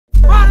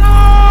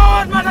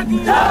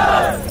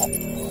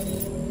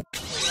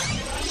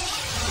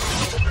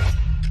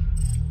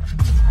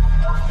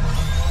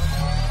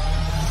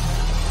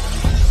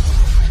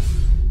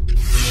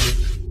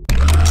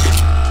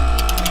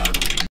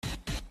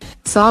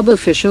Saab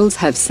officials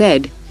have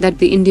said that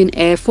the Indian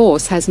Air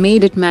Force has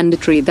made it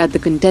mandatory that the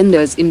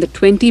contenders in the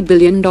 $20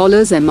 billion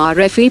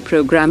MRFA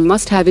program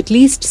must have at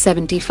least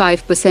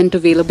 75%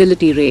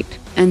 availability rate,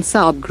 and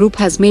Saab Group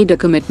has made a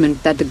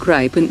commitment that the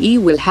Gripen-E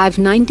will have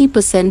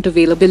 90%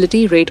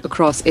 availability rate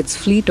across its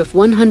fleet of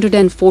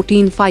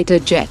 114 fighter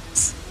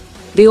jets.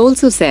 They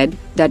also said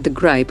that the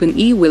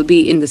Gripen-E will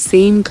be in the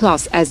same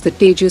class as the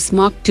Tejas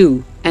Mark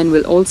II, and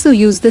will also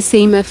use the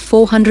same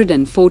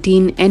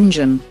F-414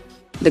 engine.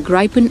 The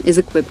Gripen is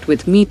equipped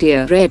with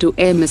Meteor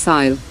air-to-air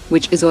missile,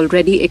 which is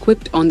already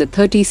equipped on the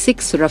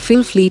 36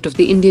 Rafale fleet of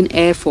the Indian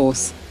Air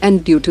Force,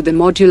 and due to the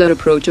modular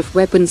approach of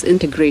weapons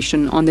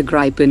integration on the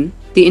Gripen,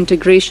 the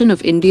integration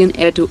of Indian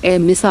air-to-air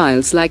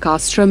missiles like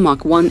Astra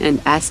Mark I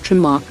and Astra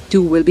Mark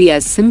II will be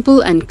as simple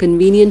and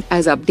convenient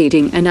as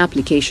updating an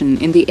application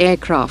in the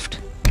aircraft.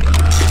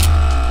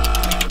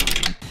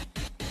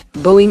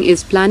 Boeing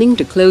is planning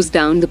to close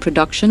down the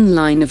production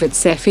line of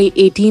its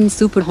FA-18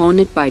 Super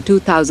Hornet by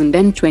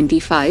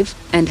 2025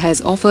 and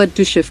has offered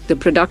to shift the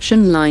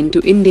production line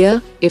to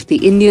India if the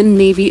Indian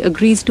Navy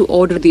agrees to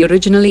order the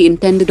originally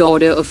intended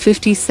order of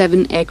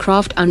 57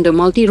 aircraft under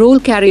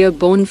multi-role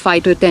carrier-borne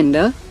fighter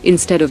tender,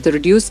 instead of the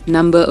reduced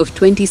number of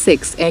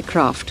 26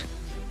 aircraft.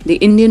 The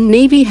Indian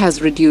Navy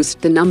has reduced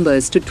the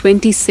numbers to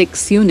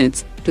 26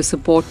 units to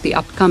support the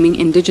upcoming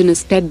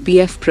indigenous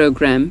TED-BF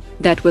program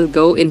that will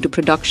go into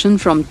production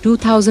from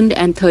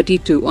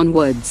 2032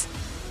 onwards.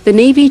 The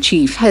Navy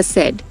chief has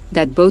said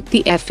that both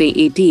the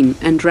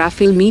FA-18 and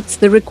Rafale meets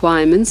the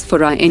requirements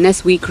for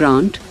INS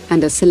Vikramaditya,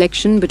 and a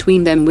selection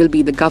between them will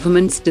be the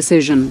government's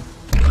decision.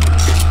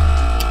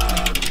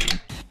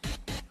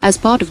 As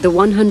part of the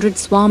 100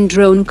 Swarm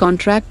drone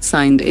contract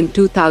signed in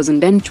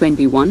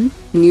 2021,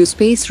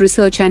 Newspace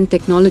Research and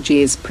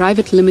Technologies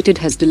Private Limited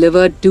has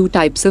delivered 2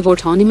 types of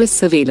autonomous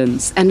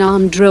surveillance and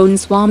armed drone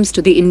swarms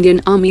to the Indian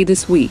Army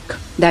this week.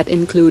 That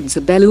includes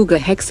a Beluga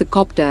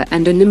hexacopter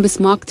and a Nimbus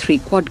Mark III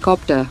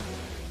quadcopter.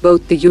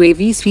 Both the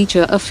UAVs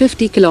feature a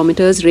 50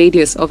 km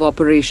radius of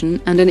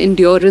operation and an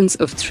endurance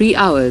of 3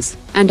 hours,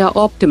 and are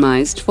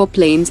optimized for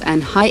plains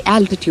and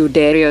high-altitude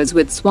areas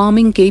with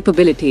swarming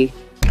capability.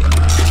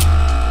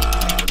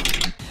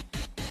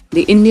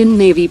 The Indian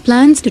Navy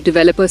plans to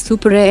develop a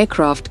super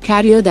aircraft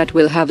carrier that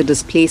will have a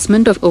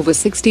displacement of over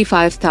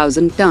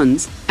 65,000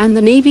 tons, and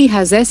the Navy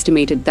has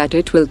estimated that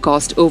it will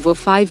cost over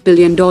 $5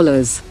 billion.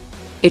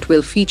 It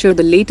will feature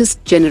the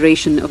latest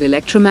generation of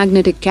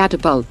electromagnetic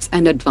catapults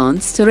and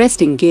advanced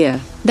arresting gear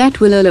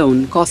that will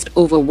alone cost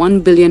over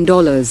 $1 billion,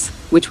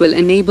 which will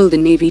enable the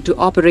Navy to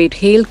operate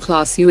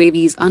HALE-class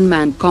UAVs,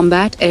 unmanned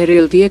combat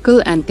aerial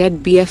vehicle, and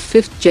TED-BF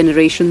 5th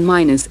generation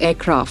minus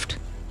aircraft.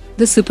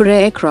 The super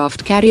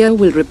aircraft carrier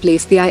will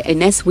replace the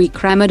INS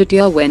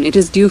Vikramaditya when it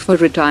is due for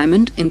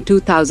retirement in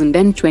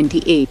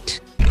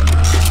 2028.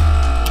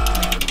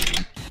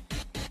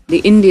 The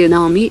Indian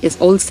Army is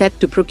all set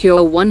to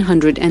procure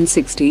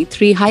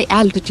 163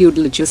 high-altitude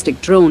logistic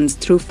drones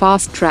through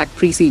fast-track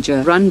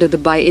procedure under the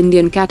Buy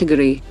Indian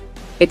category.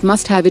 It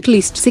must have at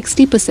least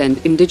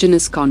 60%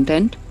 indigenous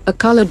content, a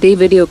color day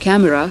video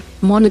camera,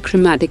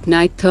 monochromatic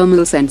night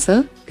thermal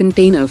sensor,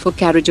 container for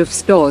carriage of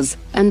stores,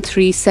 and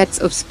 3 sets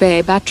of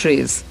spare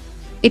batteries.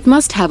 It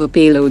must have a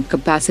payload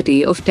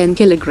capacity of 10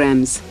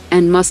 kilograms,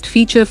 and must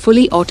feature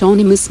fully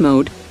autonomous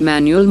mode,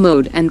 manual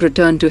mode, and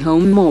return to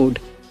home mode.